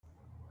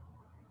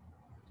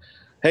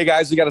Hey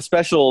guys, we got a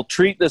special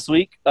treat this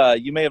week.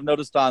 You may have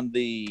noticed on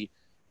the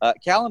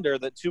calendar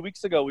that 2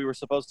 weeks ago we were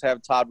supposed to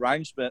have Todd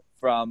Reinschmidt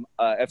from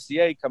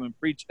FCA come and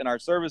preach in our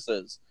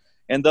services.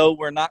 And though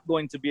we're not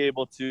going to be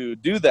able to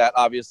do that,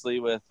 obviously,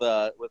 with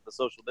the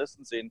social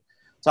distancing,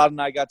 Todd and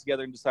I got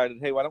together and decided,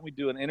 hey, why don't we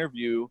do an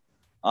interview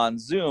on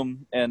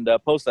Zoom and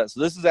post that?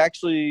 So this is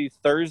actually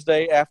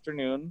Thursday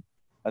afternoon.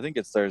 I think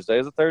it's Thursday.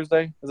 Is it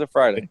Thursday? Is it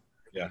Friday?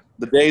 Yeah.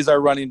 The days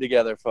are running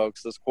together,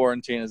 folks. This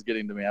quarantine is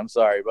getting to me. I'm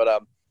sorry,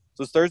 but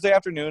so it's Thursday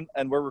afternoon,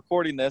 and we're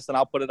recording this, and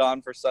I'll put it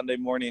on for Sunday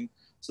morning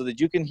so that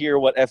you can hear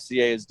what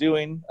FCA is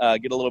doing,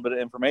 get a little bit of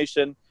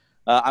information.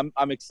 I'm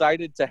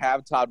excited to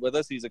have Todd with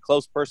us. He's a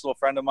close personal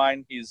friend of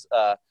mine. He's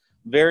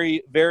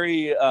very,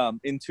 very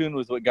in tune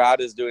with what God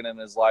is doing in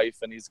his life,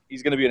 and he's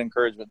going to be an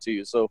encouragement to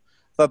you. So I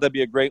thought that'd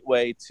be a great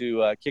way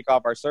to kick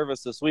off our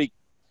service this week.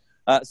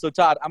 So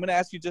Todd, I'm going to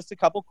ask you just a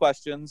couple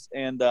questions,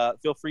 and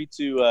feel free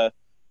to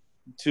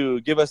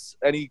give us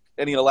any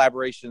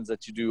elaborations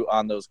that you do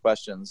on those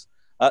questions.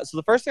 So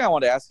the first thing I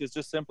want to ask is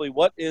just simply,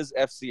 what is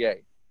FCA?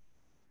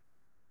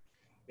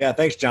 Yeah,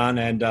 thanks, John.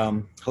 And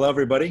hello,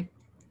 everybody.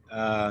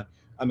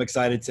 I'm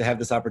excited to have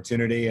this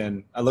opportunity,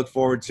 and I look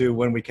forward to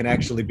when we can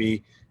actually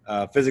be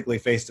physically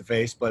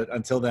face-to-face. But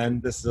until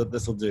then, this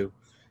will do.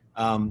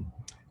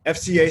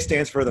 FCA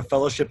stands for the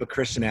Fellowship of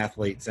Christian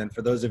Athletes. And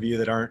for those of you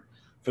that aren't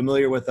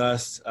familiar with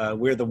us,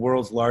 we're the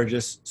world's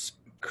largest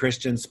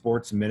Christian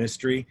sports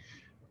ministry.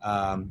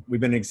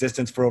 We've been in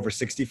existence for over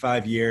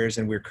 65 years,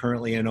 and we're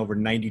currently in over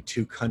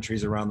 92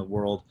 countries around the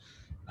world.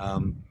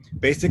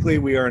 Basically,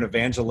 we are an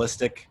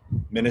evangelistic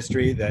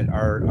ministry that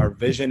our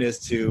vision is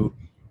to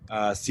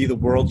see the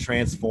world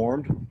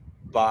transformed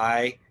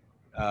by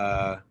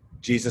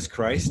Jesus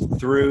Christ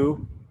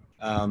through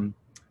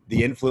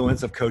the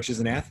influence of coaches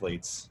and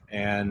athletes.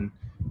 And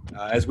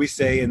as we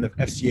say in the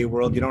FCA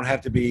world, you don't have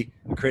to be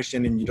a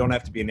Christian and you don't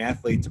have to be an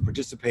athlete to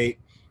participate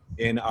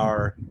in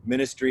our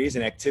ministries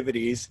and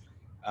activities.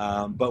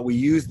 But we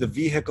use the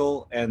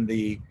vehicle and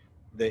the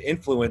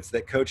influence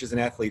that coaches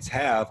and athletes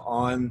have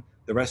on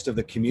the rest of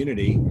the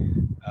community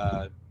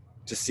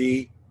to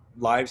see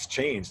lives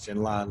changed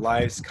and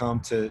lives come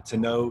to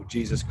know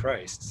Jesus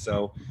Christ.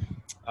 So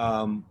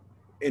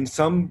in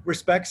some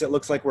respects, it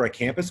looks like we're a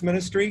campus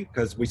ministry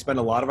because we spend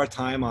a lot of our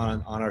time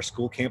on our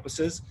school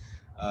campuses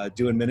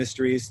doing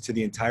ministries to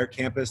the entire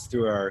campus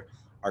through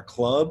our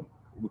club,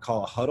 we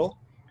call a huddle,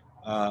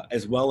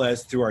 as well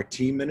as through our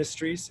team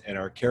ministries and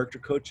our character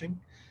coaching.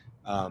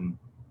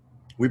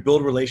 We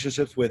build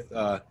relationships with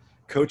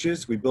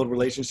coaches, we build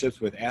relationships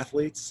with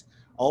athletes,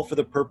 all for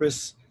the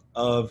purpose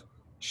of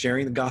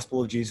sharing the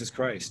gospel of Jesus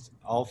Christ,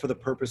 all for the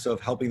purpose of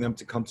helping them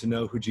to come to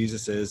know who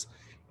Jesus is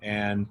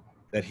and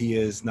that he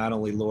is not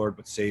only Lord,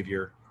 but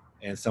Savior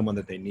and someone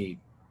that they need.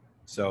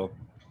 So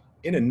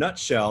in a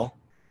nutshell,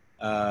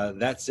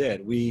 that's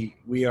it. We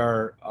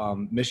are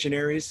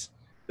missionaries.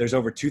 There's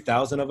over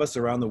 2,000 of us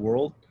around the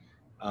world.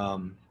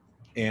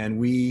 And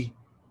we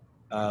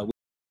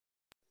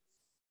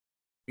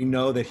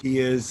know that he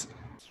is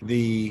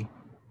the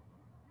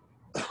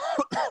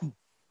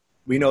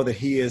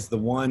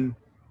one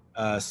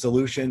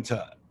solution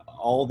to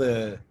all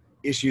the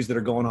issues that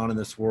are going on in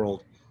this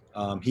world.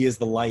 He is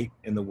the light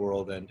in the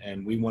world,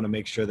 and we want to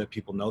make sure that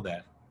people know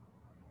that.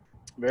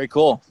 Very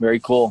cool.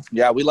 Very cool.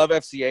 Yeah, we love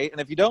FCA. And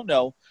if you don't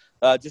know,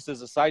 just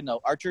as a side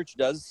note, our church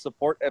does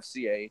support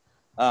FCA,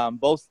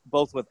 both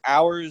with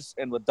hours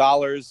and with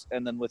dollars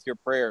and then with your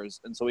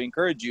prayers. And so we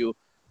encourage you.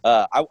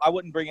 I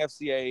wouldn't bring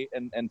FCA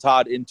and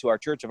Todd into our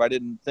church if I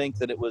didn't think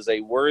that it was a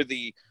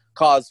worthy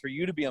cause for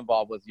you to be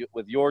involved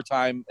with your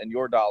time and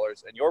your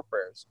dollars and your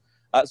prayers.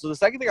 So the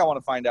second thing I want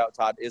to find out,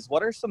 Todd, is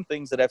what are some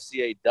things that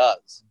FCA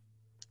does?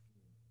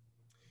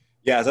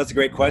 Yeah, that's a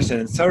great question.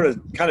 And sort of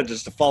kind of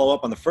just to follow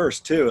up on the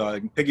first too, I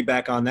can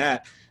piggyback on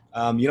that.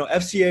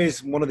 FCA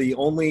is one of the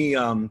only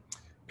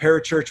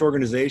parachurch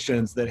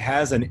organizations that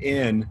has an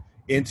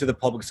into the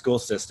public school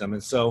system.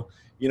 And so,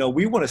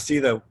 we want to see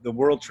the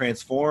world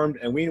transformed,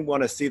 and we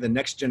want to see the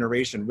next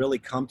generation really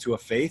come to a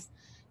faith.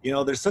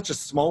 There's such a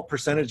small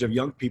percentage of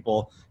young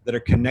people that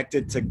are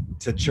connected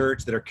to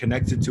church, that are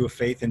connected to a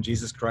faith in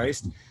Jesus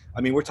Christ.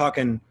 I mean, we're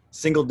talking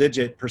single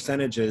digit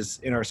percentages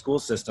in our school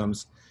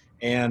systems.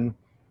 And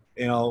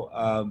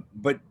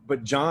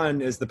but John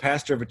is the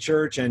pastor of a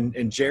church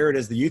and Jared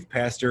is the youth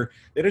pastor.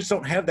 They just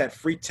don't have that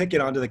free ticket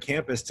onto the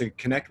campus to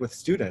connect with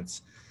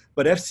students.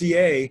 But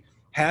FCA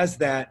has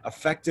that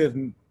effective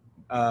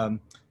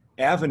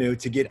avenue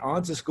to get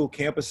onto school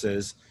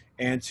campuses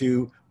and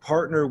to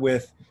partner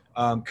with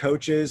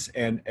coaches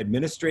and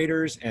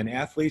administrators and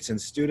athletes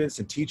and students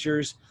and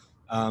teachers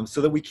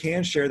so that we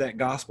can share that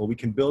gospel. We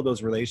can build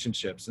those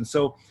relationships. And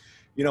so,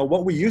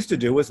 what we used to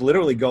do was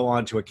literally go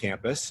onto a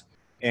campus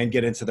and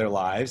get into their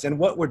lives. And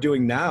what we're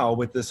doing now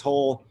with this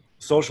whole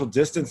social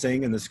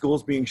distancing and the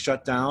schools being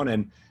shut down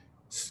and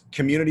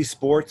community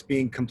sports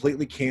being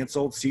completely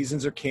canceled,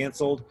 seasons are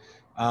canceled.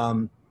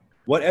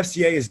 What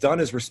FCA has done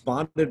is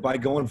responded by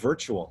going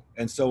virtual.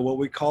 And so what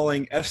we're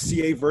calling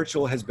FCA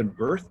Virtual has been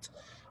birthed.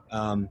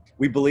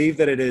 We believe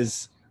that it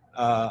is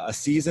a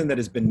season that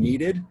has been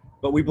needed,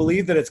 but we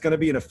believe that it's going to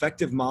be an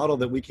effective model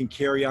that we can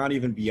carry on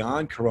even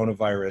beyond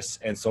coronavirus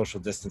and social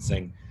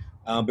distancing,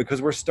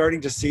 because we're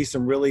starting to see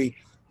some really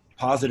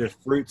positive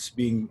fruits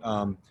being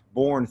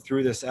born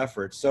through this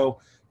effort. So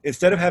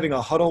instead of having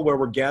a huddle where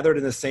we're gathered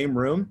in the same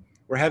room,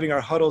 we're having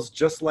our huddles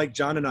just like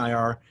John and I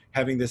are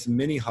having this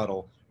mini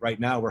huddle right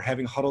now. We're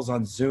having huddles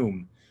on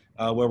Zoom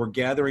where we're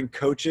gathering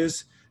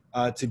coaches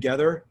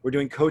together. We're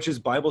doing coaches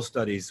Bible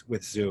studies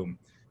with Zoom.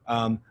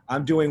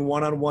 I'm doing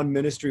one-on-one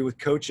ministry with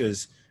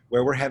coaches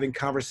where we're having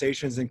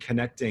conversations and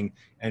connecting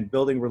and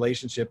building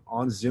relationship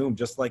on Zoom,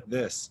 just like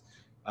this.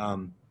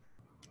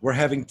 We're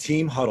having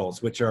team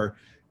huddles, which are,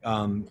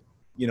 5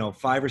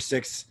 or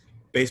 6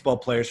 baseball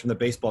players from the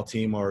baseball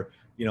team, or,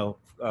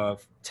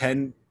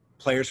 10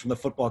 players from the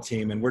football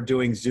team. And we're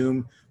doing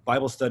Zoom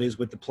Bible studies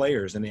with the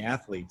players and the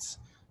athletes.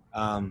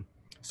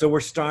 So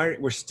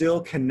we're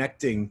still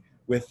connecting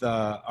with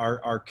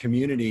our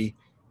community.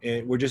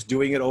 We're just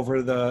doing it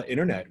over the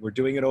internet. We're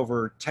doing it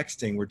over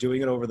texting. We're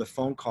doing it over the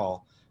phone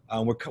call.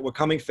 We're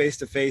coming face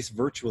to face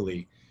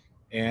virtually.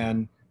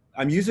 And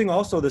I'm using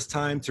also this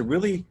time to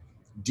really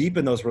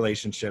deepen those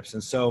relationships.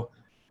 And so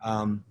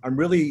I'm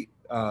really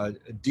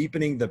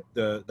deepening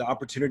the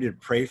opportunity to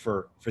pray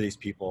for these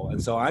people.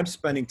 And so I'm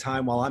spending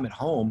time while I'm at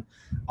home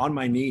on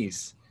my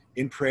knees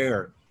in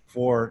prayer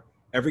for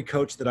every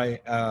coach that I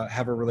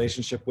have a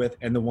relationship with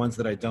and the ones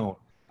that I don't.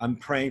 I'm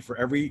praying for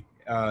every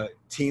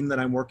team that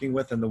I'm working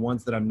with and the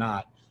ones that I'm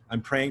not.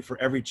 I'm praying for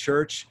every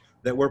church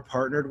that we're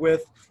partnered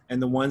with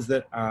and the ones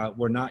that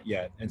we're not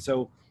yet. And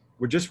so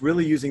we're just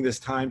really using this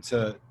time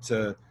to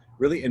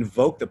really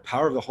invoke the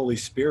power of the Holy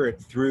Spirit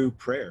through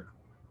prayer.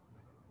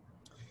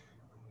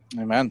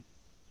 Amen.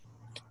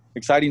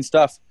 Exciting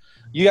stuff.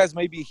 You guys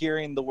may be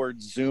hearing the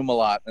word Zoom a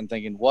lot and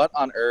thinking, what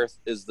on earth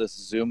is this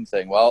Zoom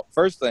thing? Well,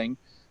 first thing,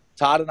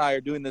 Todd and I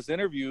are doing this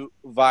interview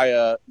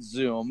via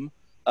Zoom.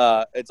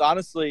 It's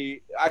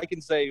honestly, I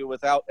can say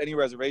without any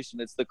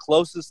reservation, it's the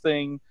closest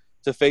thing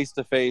to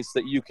face-to-face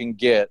that you can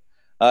get.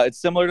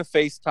 It's similar to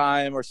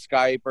FaceTime or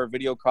Skype or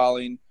video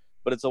calling,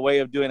 but it's a way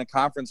of doing a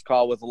conference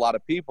call with a lot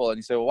of people. And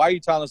you say, well, why are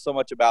you telling us so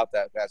much about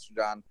that, Pastor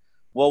John?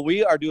 Well,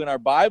 we are doing our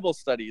Bible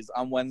studies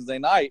on Wednesday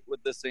night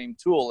with the same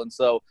tool. And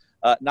so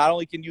not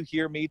only can you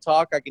hear me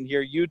talk, I can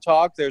hear you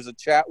talk. There's a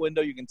chat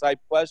window. You can type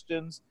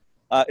questions.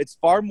 It's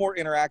far more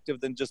interactive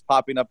than just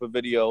popping up a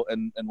video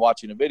and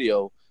watching a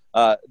video.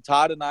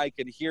 Todd and I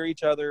can hear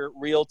each other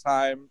real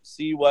time,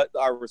 see what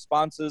our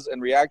responses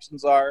and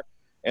reactions are.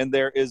 And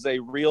there is a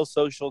real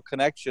social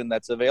connection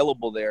that's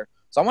available there.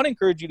 So I want to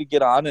encourage you to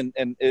get on, and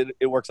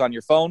it works on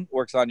your phone,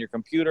 works on your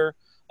computer,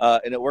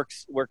 and it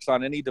works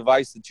on any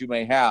device that you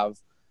may have.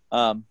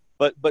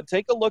 But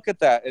take a look at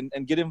that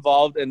and get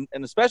involved, and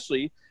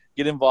especially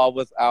get involved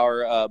with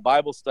our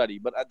Bible study.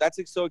 But that's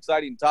so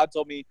exciting. Todd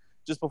told me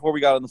just before we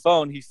got on the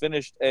phone, he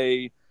finished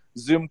a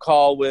Zoom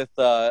call with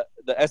the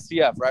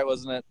SCF, right?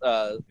 Wasn't it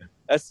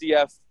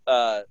SCF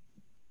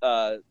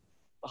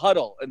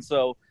huddle? And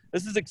so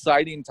this is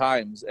exciting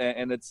times,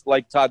 and it's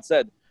like Todd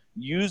said,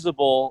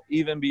 usable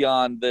even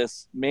beyond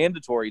this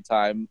mandatory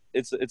time.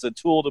 It's a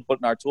tool to put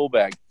in our tool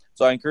bag.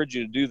 So I encourage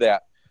you to do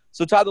that.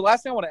 So Todd, the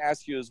last thing I want to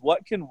ask you is,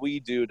 what can we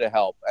do to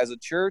help as a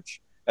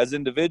church, as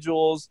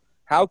individuals?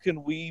 How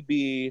can we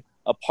be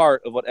a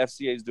part of what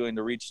FCA is doing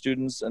to reach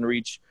students and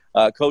reach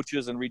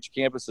coaches and reach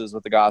campuses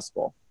with the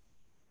gospel?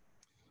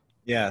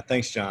 Yeah,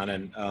 thanks, John.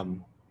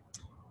 And,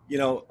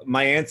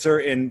 my answer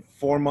in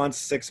 4 months,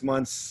 6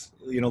 months,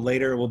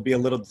 later will be a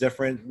little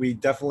different. We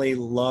definitely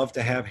love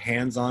to have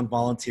hands-on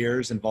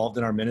volunteers involved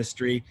in our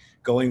ministry,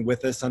 going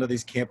with us onto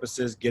these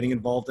campuses, getting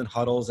involved in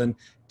huddles and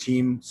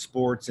team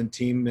sports and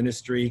team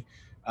ministry,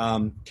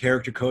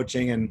 character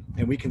coaching. And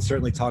we can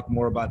certainly talk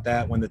more about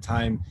that when the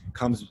time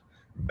comes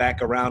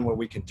back around where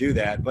we can do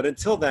that. But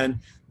until then,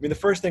 the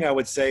first thing I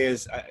would say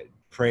is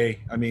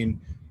pray. We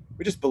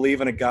just believe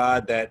in a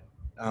God that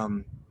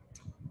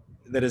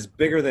that is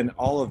bigger than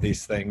all of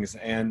these things.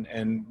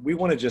 And we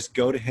want to just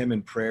go to him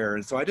in prayer.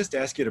 And so I just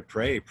ask you to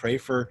pray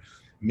for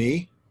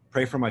me,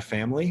 pray for my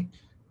family.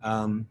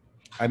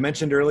 I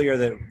mentioned earlier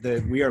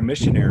that we are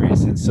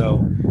missionaries. And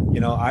so,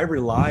 I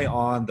rely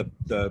on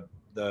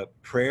the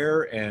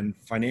prayer and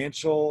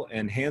financial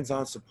and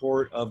hands-on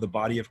support of the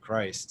body of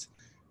Christ.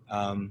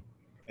 And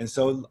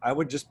so I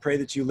would just pray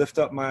that you lift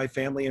up my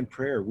family in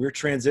prayer. We're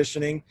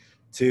transitioning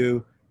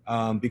to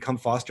become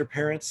foster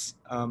parents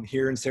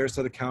here in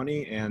Sarasota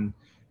County, and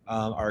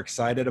are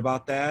excited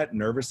about that,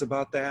 nervous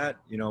about that.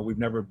 We've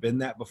never been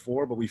that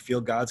before, but we feel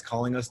God's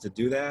calling us to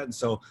do that. And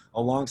so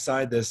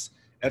alongside this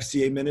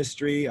FCA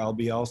ministry, I'll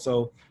be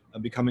also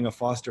becoming a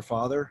foster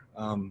father,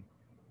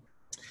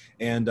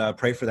 and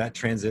pray for that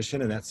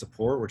transition and that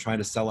support. We're trying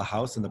to sell a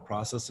house in the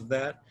process of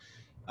that.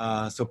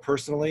 So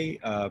personally,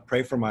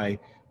 pray for my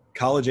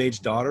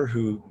college-age daughter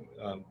who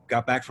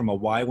got back from a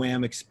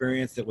YWAM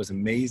experience that was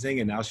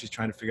amazing, and now she's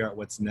trying to figure out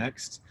what's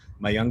next.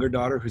 My younger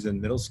daughter who's in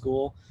middle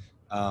school,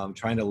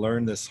 trying to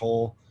learn this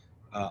whole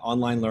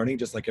online learning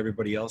just like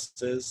everybody else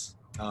is.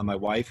 My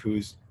wife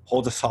who's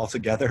holds us all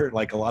together,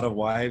 like a lot of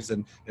wives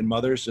and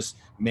mothers, just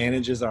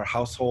manages our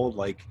household.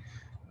 Like,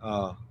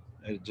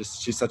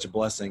 she's such a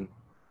blessing.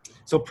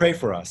 So pray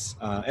for us,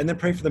 and then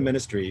pray for the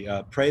ministry.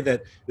 Pray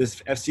that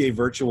this FCA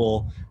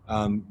virtual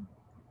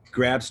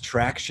grabs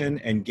traction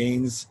and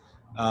gains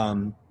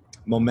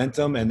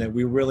momentum, and that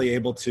we're really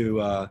able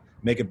to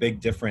make a big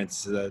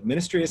difference. The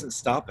ministry isn't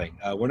stopping.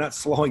 We're not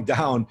slowing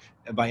down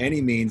by any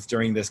means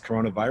during this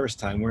coronavirus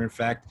time. We're in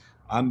fact,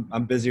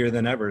 I'm busier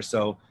than ever.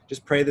 So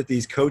just pray that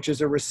these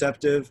coaches are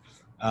receptive,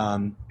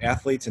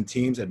 athletes and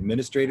teams,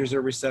 administrators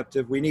are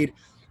receptive. We need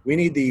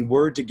the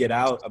word to get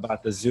out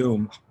about the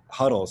Zoom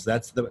huddles.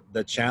 That's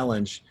the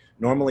challenge.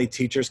 Normally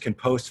teachers can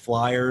post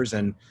flyers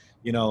and,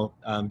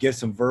 give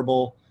some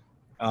verbal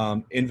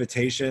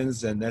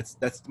invitations, and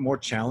that's more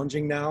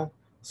challenging now.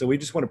 So we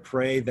just want to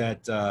pray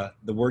that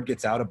the word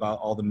gets out about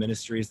all the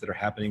ministries that are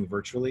happening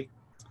virtually.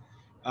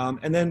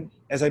 And then,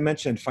 as I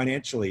mentioned,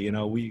 financially,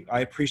 I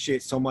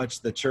appreciate so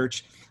much the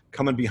church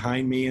coming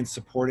behind me and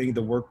supporting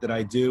the work that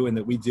I do and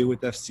that we do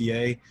with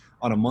FCA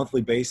on a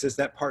monthly basis.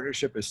 That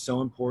partnership is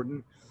so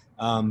important.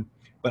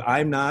 But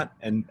I'm not,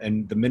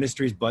 and the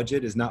ministry's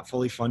budget is not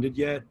fully funded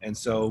yet. And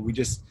so we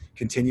just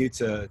continue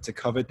to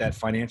covet that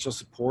financial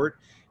support.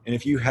 And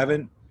if you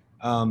haven't,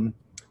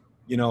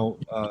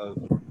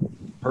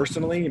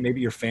 personally,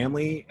 maybe your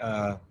family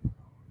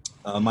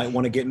might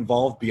want to get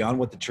involved beyond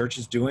what the church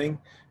is doing,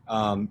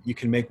 you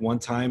can make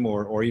one-time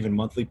or even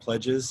monthly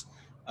pledges.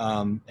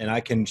 And I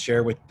can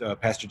share with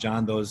Pastor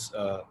John those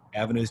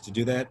avenues to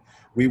do that.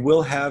 We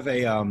will have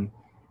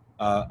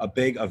a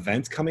big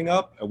event coming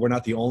up. We're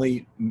not the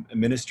only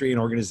ministry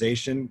and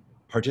organization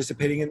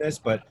participating in this,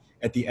 but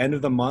at the end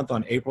of the month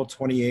on April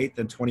 28th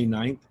and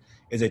 29th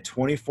is a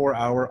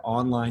 24-hour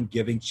online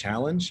giving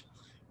challenge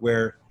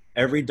where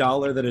every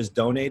dollar that is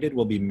donated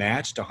will be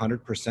matched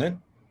 100%.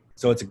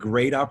 So it's a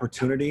great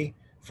opportunity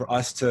for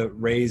us to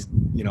raise,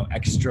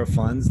 extra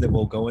funds that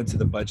will go into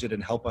the budget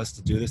and help us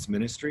to do this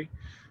ministry.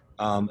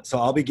 So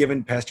I'll be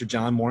giving Pastor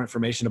John more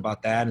information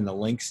about that and the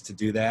links to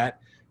do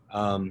that.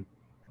 And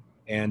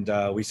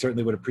we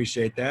certainly would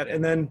appreciate that.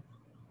 And then,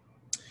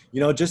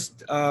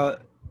 just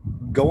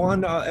go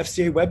on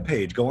FCA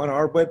webpage, go on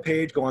our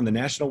webpage, go on the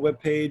national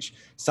webpage,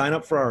 sign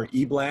up for our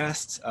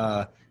e-blasts,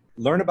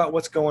 learn about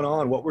what's going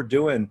on, what we're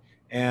doing.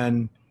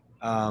 And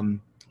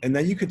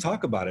then you can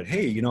talk about it.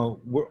 Hey,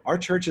 our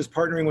church is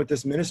partnering with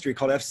this ministry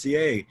called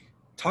FCA.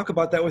 Talk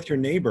about that with your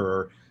neighbor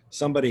or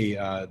somebody,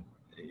 at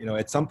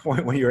some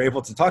point when you're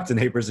able to talk to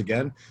neighbors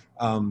again.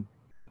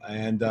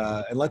 And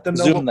let them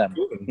know. Zoom them.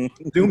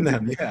 Zoom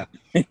them, yeah.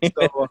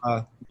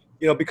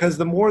 So, because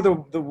the more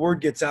the word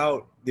gets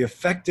out, the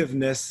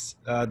effectiveness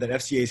that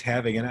FCA is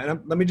having,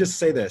 and let me just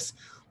say this,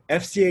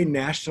 FCA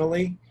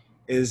nationally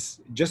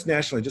is just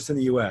in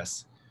the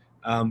U.S.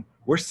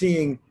 We're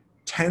seeing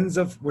tens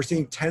of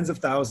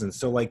thousands.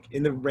 So like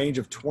in the range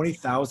of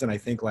 20,000, I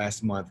think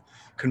last month,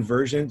 not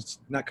conversions.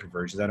 I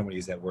don't want to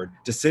use that word.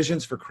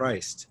 Decisions for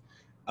Christ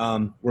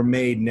were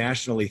made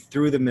nationally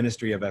through the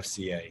ministry of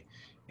FCA.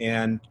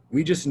 And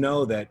we just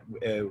know that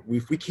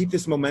if we keep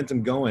this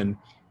momentum going,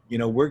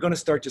 we're going to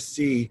start to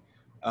see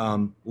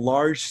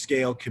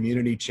large-scale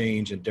community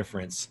change and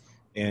difference,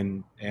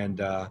 and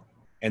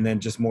then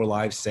just more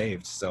lives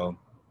saved. So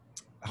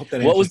I hope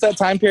that. What was that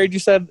time period you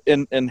said?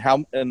 And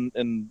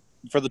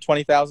for the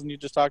 20,000 you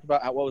just talked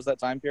about? What was that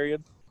time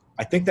period?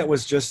 I think that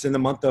was just in the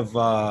month of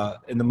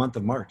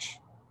March.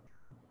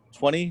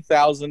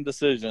 20,000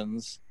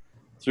 decisions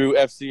through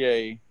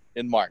FCA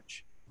in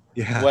March.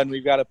 Yeah. When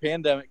we've got a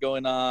pandemic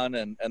going on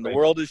and the Right.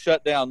 world is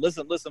shut down.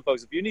 Listen,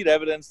 folks, if you need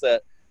evidence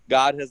that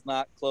God has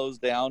not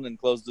closed down and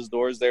closed his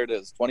doors, there it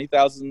is.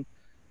 20,000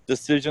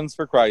 decisions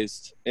for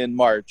Christ in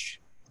March,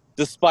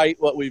 despite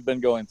what we've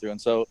been going through.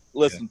 And so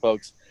listen,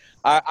 folks,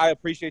 I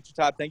appreciate you,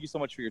 Todd. Thank you so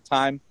much for your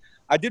time.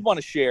 I did want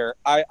to share,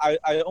 I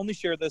only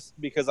share this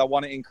because I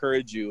want to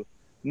encourage you.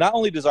 Not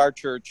only does our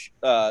church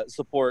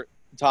support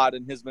Todd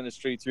and his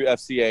ministry through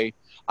FCA,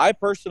 I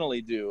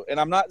personally do. And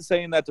I'm not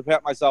saying that to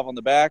pat myself on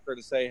the back or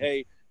to say,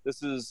 hey,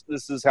 this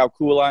is how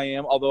cool I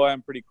am, although I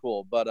am pretty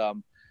cool. But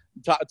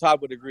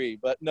Todd would agree.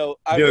 But no,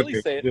 I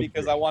really say it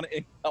because I want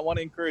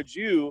to encourage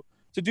you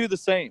to do the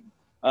same.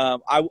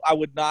 I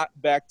would not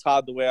back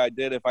Todd the way I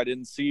did if I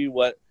didn't see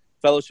what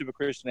Fellowship of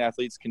Christian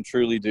Athletes can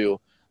truly do.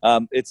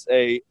 It's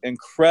a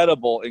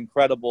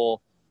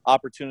incredible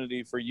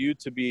opportunity for you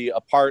to be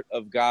a part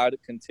of God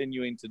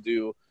continuing to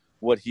do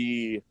what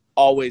he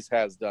always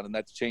has done, and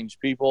that's change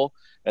people,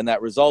 and that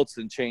results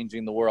in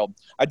changing the world.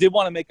 I did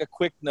want to make a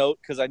quick note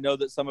because I know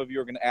that some of you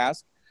are going to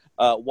ask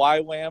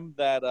YWAM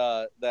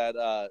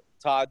that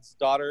Todd's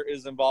daughter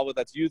is involved with.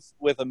 That's Youth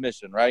with a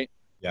Mission, right?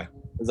 Yeah.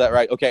 Is that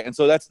right? Okay. And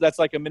so that's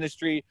like a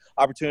ministry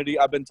opportunity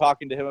I've been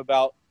talking to him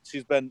about.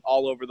 She's been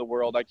all over the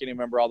world. I can't even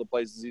remember all the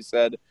places he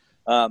said.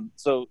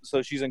 So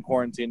she's in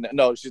quarantine.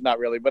 No, she's not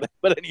really, but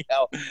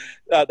anyhow,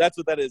 that's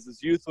what that is.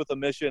 It's Youth with a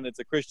Mission. It's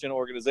a Christian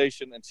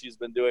organization, and she's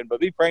been doing, but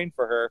be praying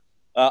for her.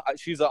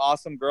 She's an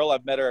awesome girl.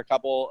 I've met her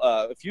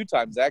a few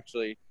times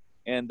actually.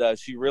 And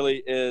she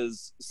really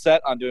is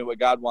set on doing what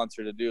God wants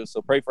her to do.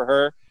 So pray for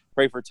her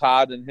pray for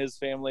Todd and his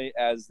family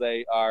as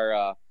they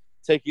are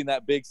taking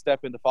that big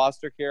step into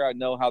foster care. I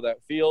know how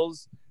that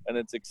feels, and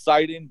it's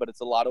exciting, but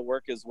it's a lot of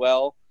work as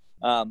well.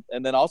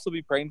 And then also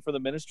be praying for the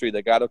ministry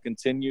that God will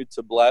continue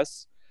to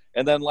bless.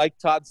 And then, like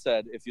Todd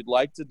said, if you'd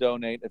like to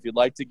donate, if you'd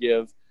like to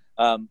give,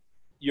 I'm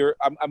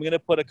going to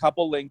put a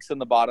couple links in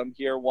the bottom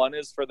here. One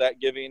is for that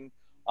giving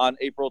on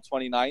April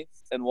 29th,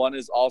 and one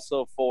is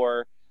also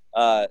for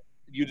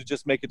you to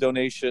just make a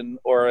donation,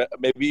 or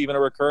maybe even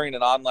a recurring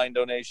and online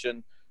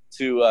donation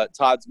to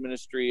Todd's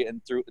ministry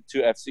and to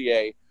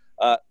FCA.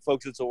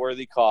 Folks, it's a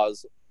worthy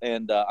cause,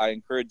 and I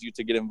encourage you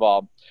to get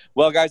involved.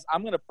 Well, guys,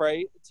 I'm going to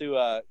pray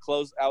to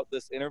close out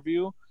this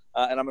interview,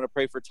 and I'm going to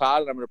pray for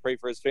Todd, and I'm going to pray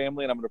for his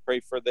family, and I'm going to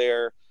pray for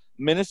their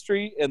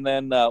ministry, and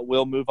then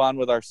we'll move on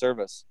with our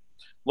service.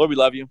 Lord, we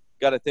love you.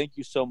 God, I thank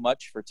you so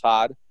much for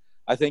Todd.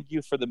 I thank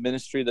you for the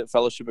ministry that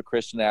Fellowship of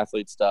Christian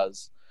Athletes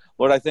does.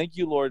 Lord, I thank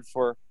you, Lord,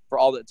 for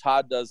all that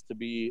Todd does to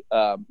be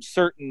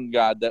certain,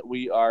 God, that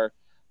we are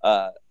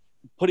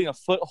putting a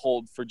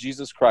foothold for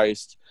Jesus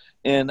Christ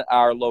in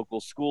our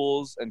local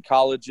schools and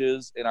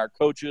colleges, in our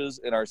coaches,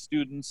 in our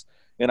students,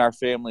 in our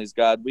families.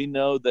 God, we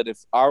know that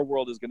if our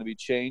world is going to be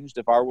changed,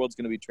 if our world's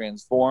going to be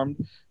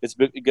transformed, it's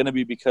going to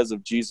be because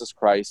of Jesus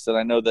Christ. And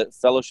I know that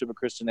Fellowship of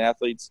Christian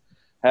Athletes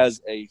has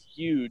a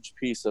huge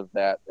piece of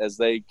that as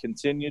they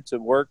continue to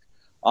work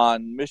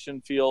on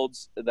mission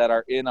fields that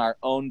are in our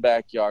own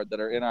backyard, that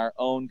are in our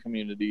own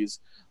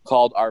communities,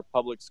 called our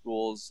public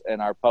schools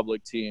and our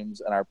public teams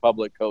and our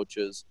public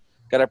coaches.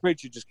 God, I pray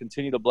that you just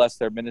continue to bless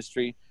their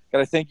ministry.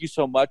 God, I thank you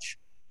so much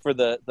for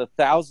the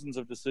thousands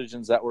of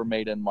decisions that were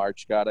made in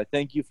March. God, I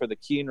thank you for the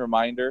keen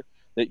reminder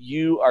that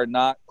you are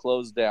not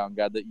closed down,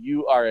 God, that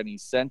you are an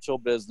essential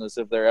business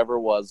if there ever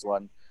was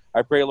one.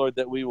 I pray, Lord,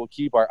 that we will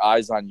keep our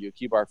eyes on you,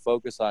 keep our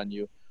focus on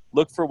you,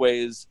 look for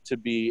ways to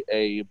be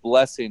a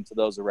blessing to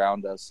those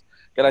around us.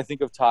 God, I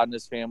think of Todd and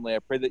his family. I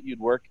pray that you'd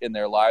work in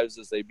their lives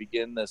as they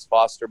begin this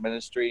foster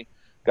ministry.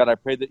 God, I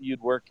pray that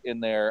you'd work in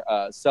their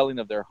selling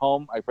of their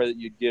home. I pray that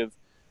you'd give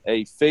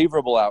a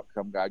favorable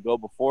outcome, God. Go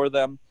before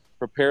them,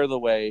 prepare the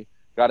way,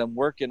 God, and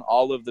work in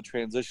all of the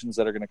transitions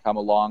that are going to come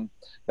along.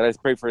 God, I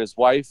pray for his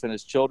wife and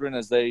his children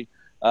as they,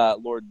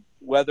 Lord,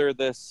 weather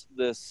this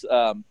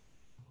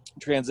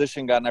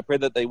transition, God, and I pray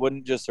that they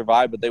wouldn't just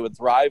survive, but they would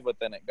thrive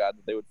within it, God,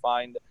 that they would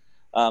find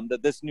that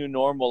this new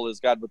normal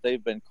is, God, what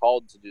they've been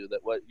called to do,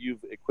 that what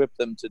you've equipped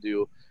them to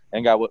do,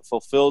 and God, what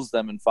fulfills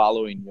them in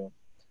following you.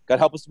 God,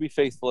 help us to be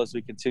faithful as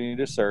we continue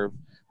to serve.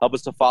 Help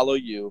us to follow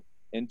you.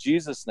 In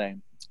Jesus'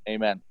 name,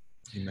 amen.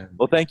 Amen.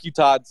 Well, thank you,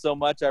 Todd, so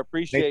much. I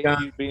appreciate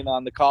you being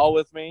on the call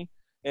with me.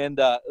 And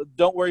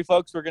don't worry,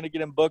 folks, we're going to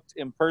get him booked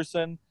in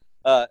person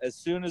as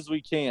soon as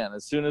we can,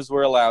 as soon as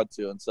we're allowed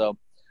to. And so,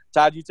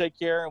 Todd, you take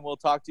care, and we'll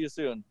talk to you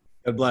soon.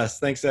 God bless.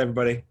 Thanks,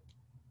 everybody.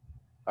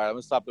 All right, I'm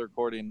going to stop the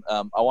recording.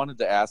 I wanted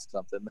to ask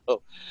something.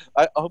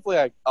 Hopefully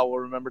I will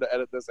remember to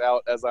edit this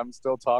out as I'm still talking.